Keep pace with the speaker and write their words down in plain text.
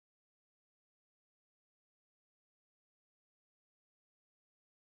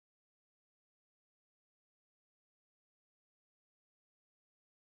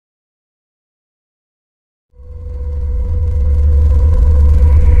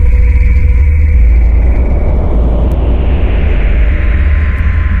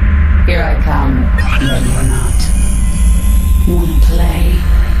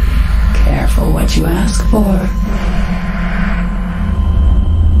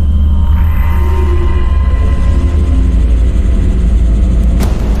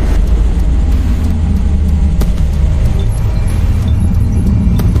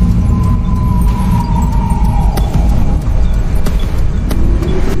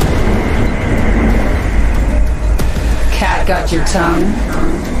got your tongue?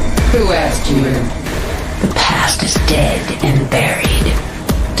 Who asked you? The past is dead and buried.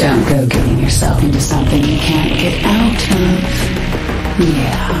 Don't go getting yourself into something you can't get out of.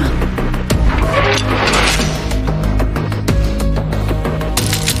 Yeah.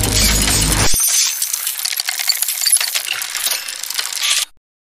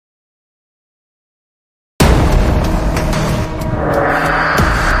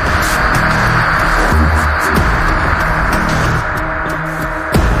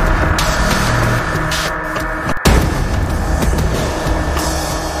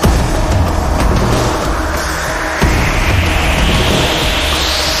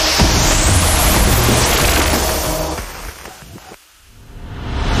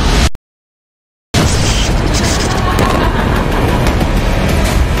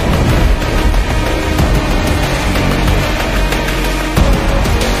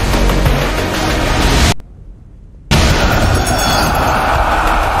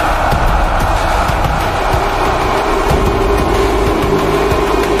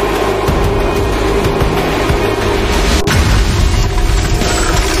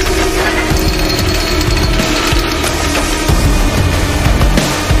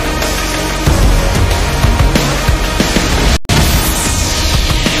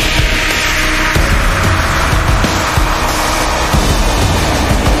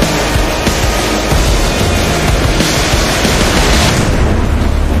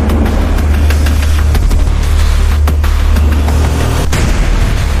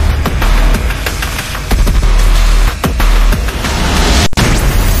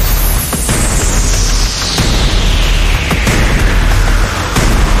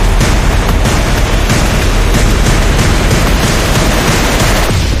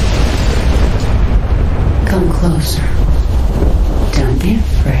 Closer. Don't be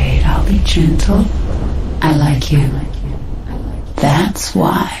afraid, I'll be gentle. I like you. That's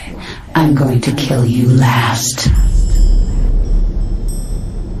why I'm going to kill you last.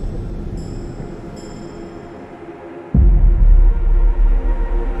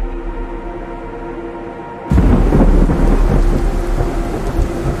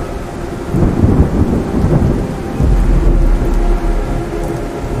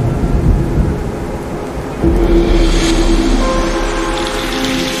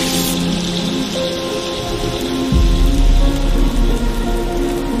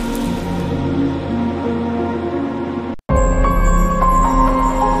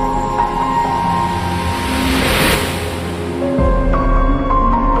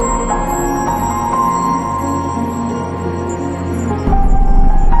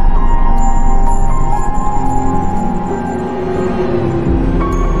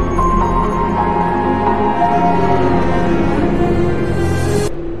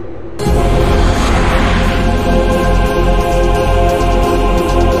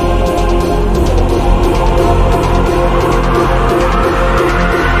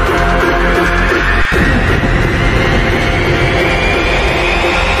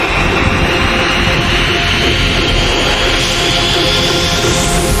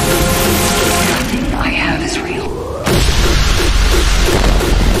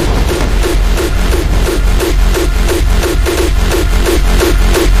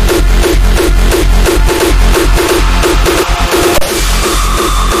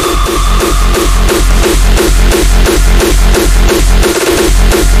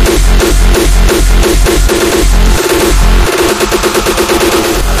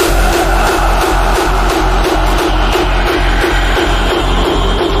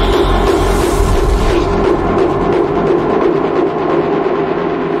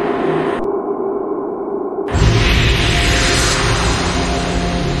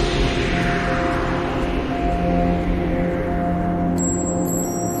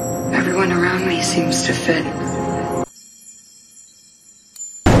 Everyone around me seems to fit.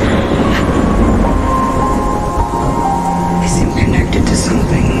 I seem connected to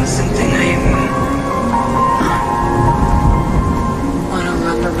something I don't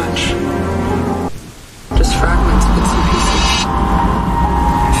remember much. Just fragments, bits and pieces.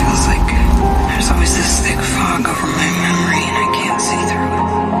 It feels like there's always this thick fog over my memory and I can't see through it.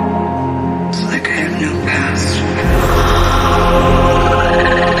 It's like I have no past.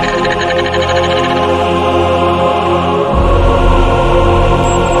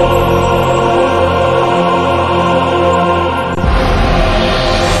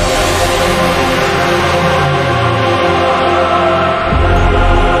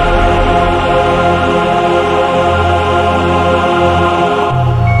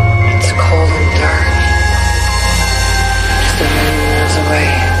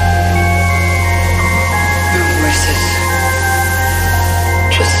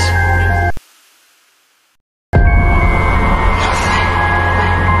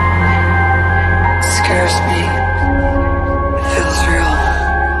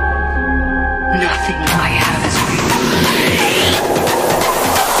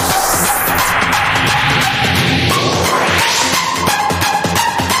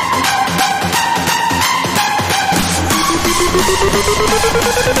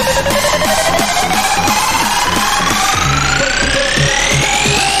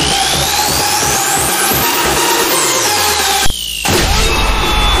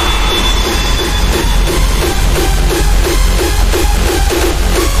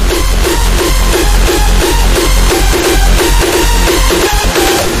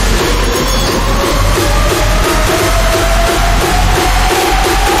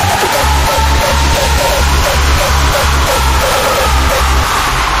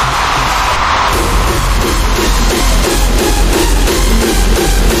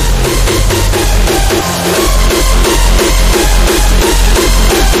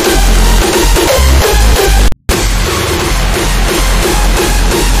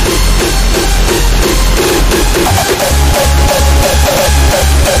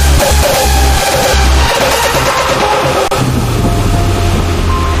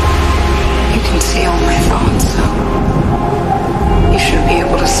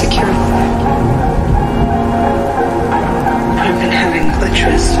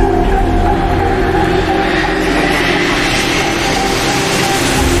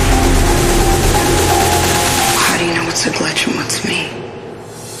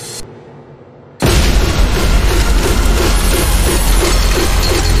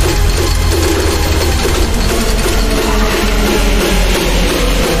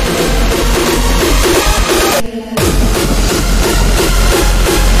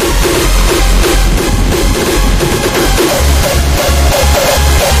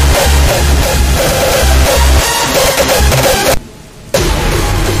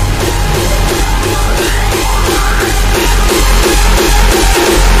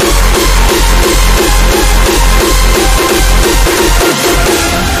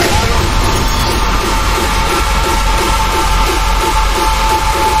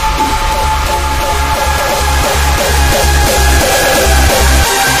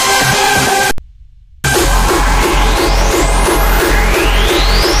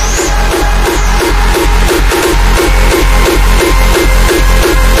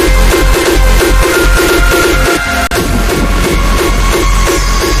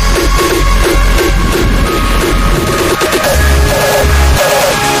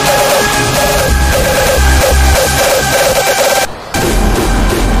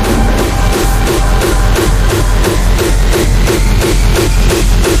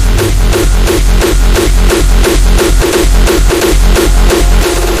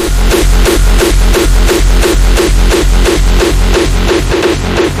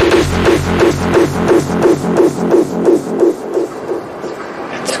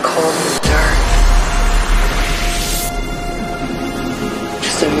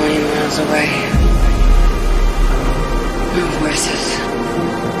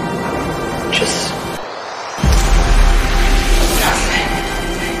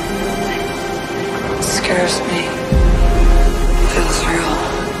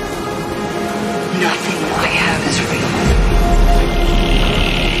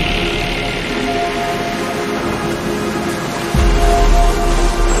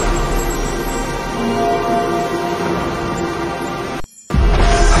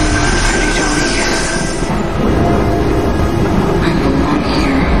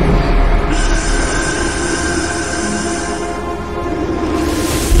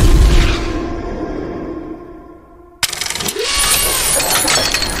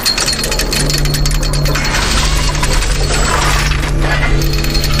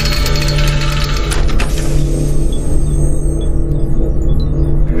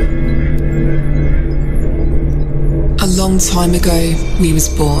 Time ago, we was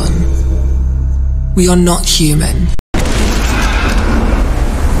born. We are not human.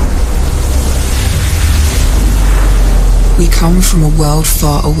 We come from a world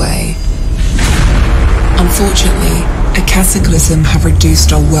far away. Unfortunately, a cataclysm have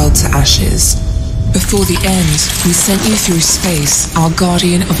reduced our world to ashes. Before the end, we sent you through space, our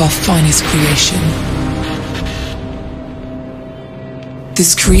guardian of our finest creation.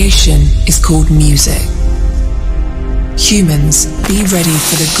 This creation is called music. Humans, be ready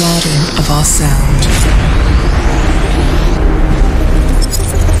for the garden of our sound.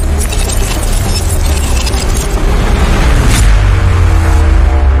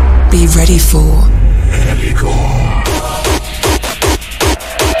 Be ready for Elligor.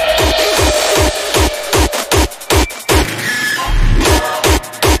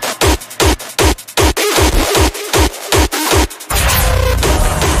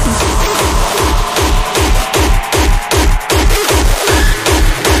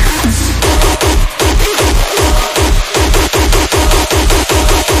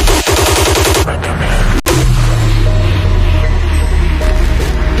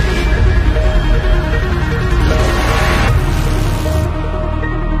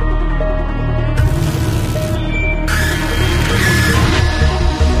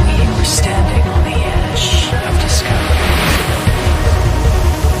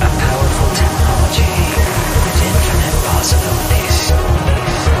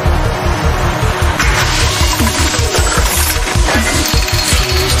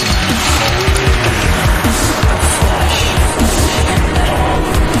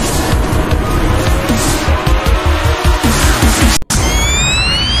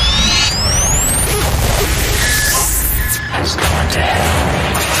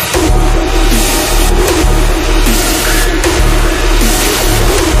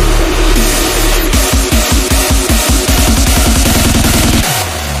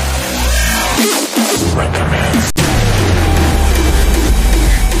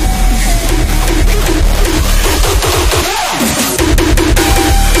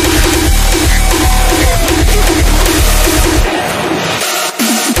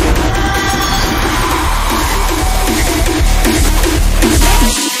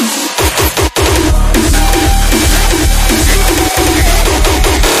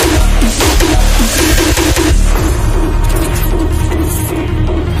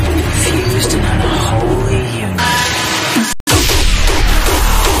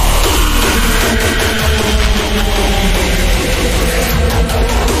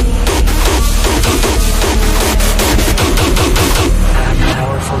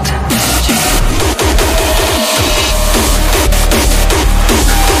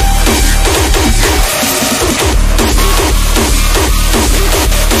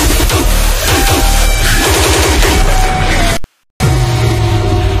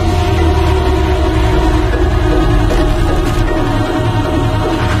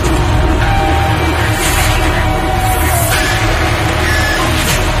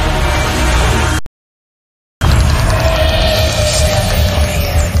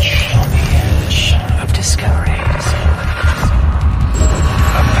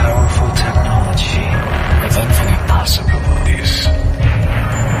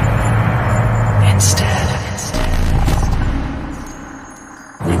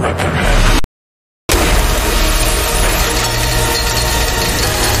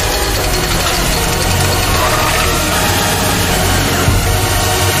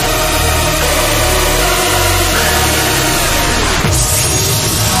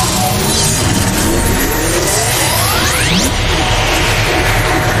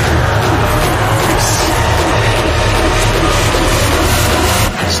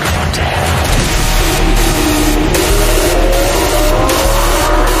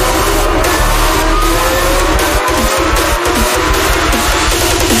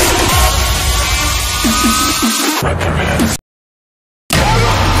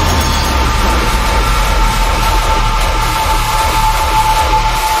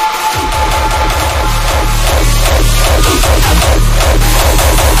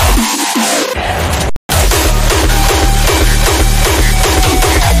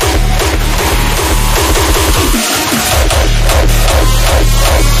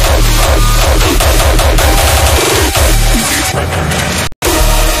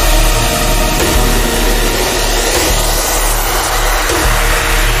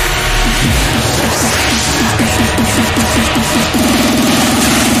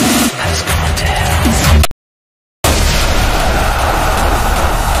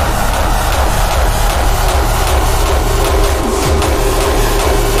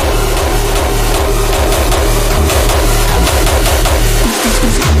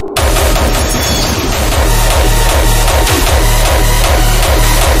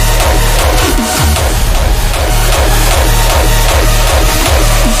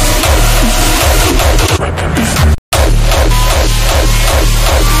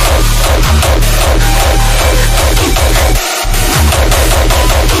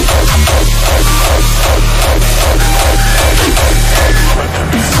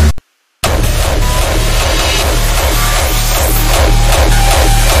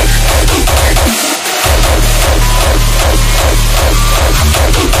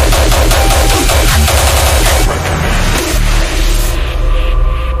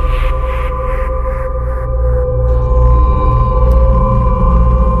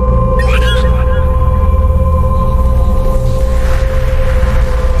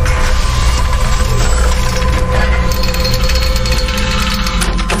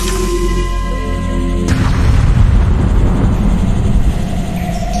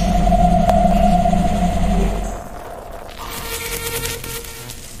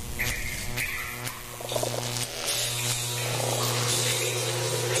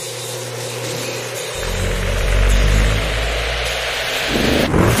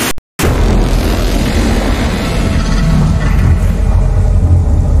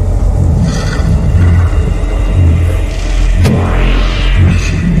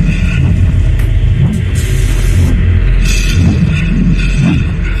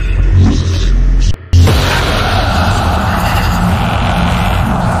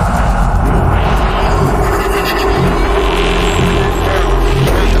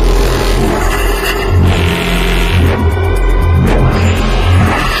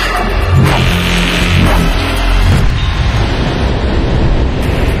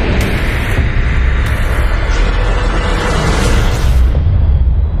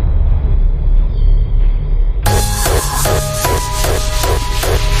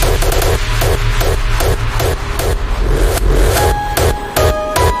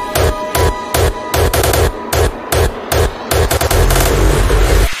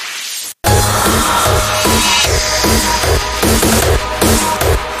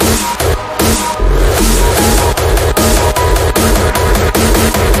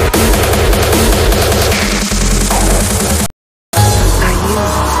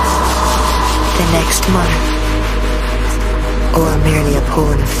 next monarch, or merely a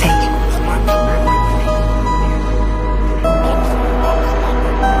pawn of fate.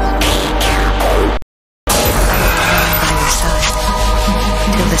 By your side,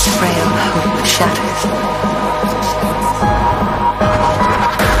 till this frail hope shatters.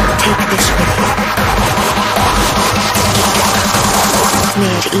 Take this with you.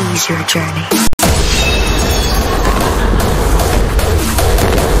 May it ease your journey.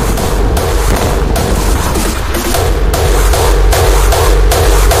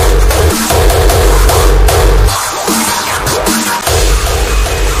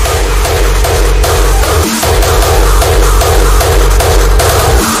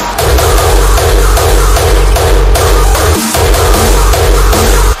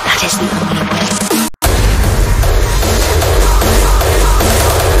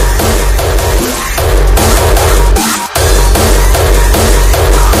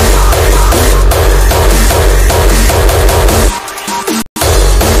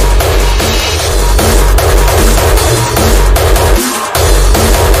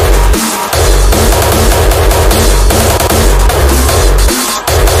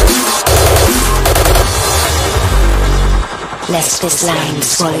 Lest this land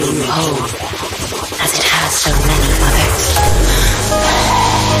swallow you whole, as it has so many others.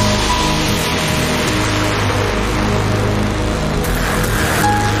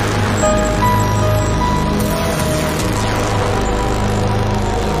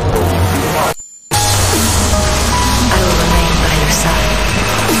 I will remain by your side,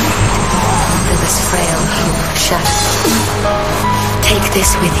 till this frail hope shatters. Take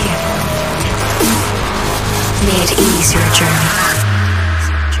this with you. May it ease your journey.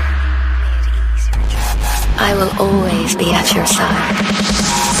 I will always be at your side.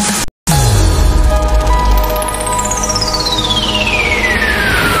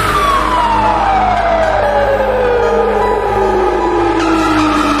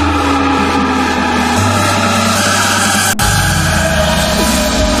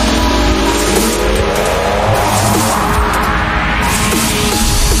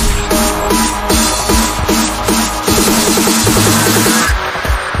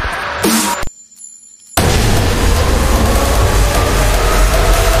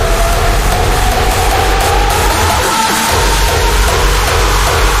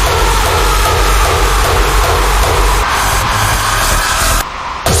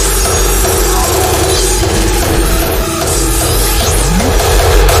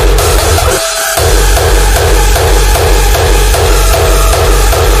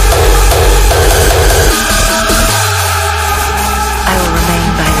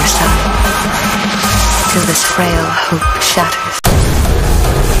 Till this frail hope shatters.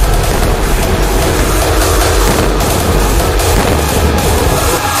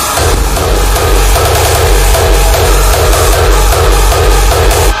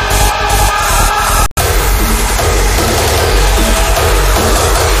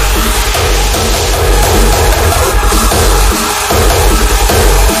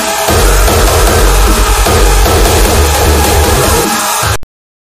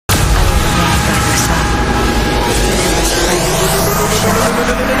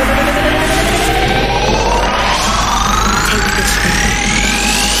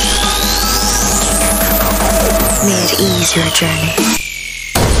 May it ease your journey.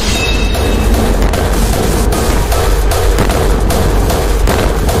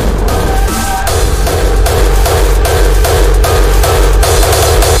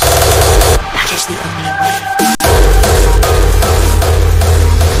 That is the only way.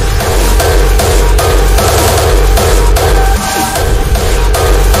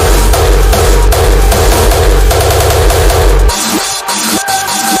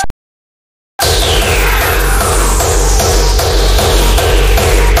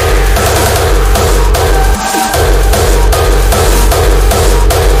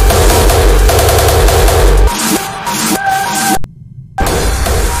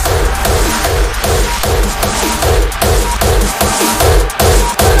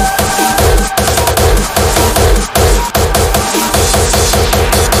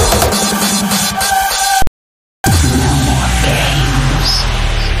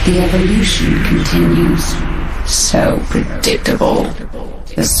 The evolution continues. So predictable.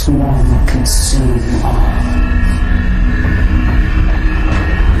 The swarm will consume all.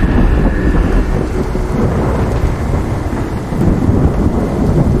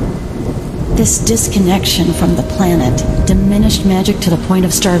 This disconnection from the planet diminished magic to the point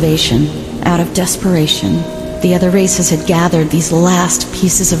of starvation. Out of desperation, the other races had gathered these last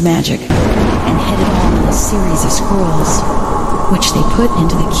pieces of magic and hid it all in a series of scrolls, which they put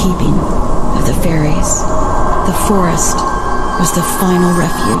into the keeping of of the fairies. The forest was the final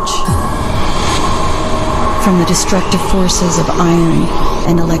refuge. From the destructive forces of iron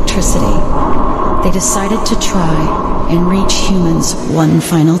and electricity, they decided to try and reach humans one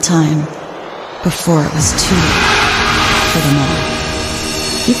final time before it was too late for them all.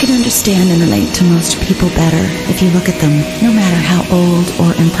 You can understand and relate to most people better if you look at them, no matter how old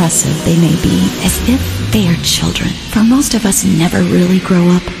or impressive they may be, as if they are children. For most of us never really grow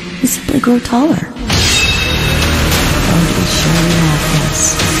up, we simply grow taller. Oh, to be sure we laugh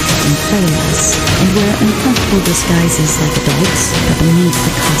less, and play less, and wear uncomfortable disguises like adults, but beneath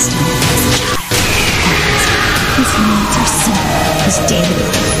the costume as a child. His needs are simple, his daily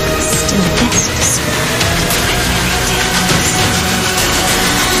life is still best described by fairy tales.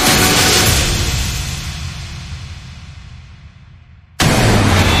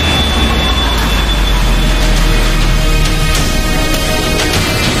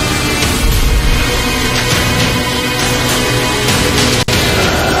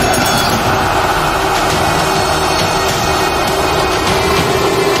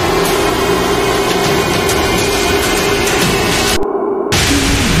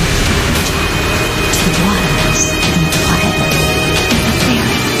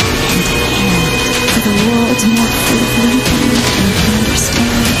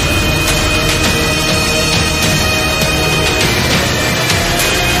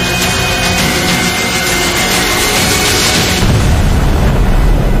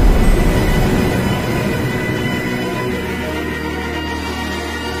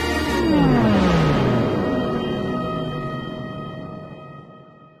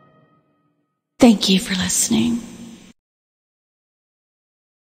 Thank you for listening.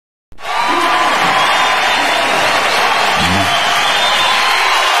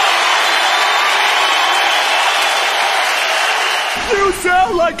 You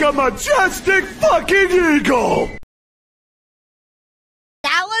sound like a majestic fucking eagle!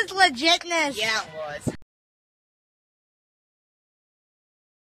 That was legitness. Yeah, it was.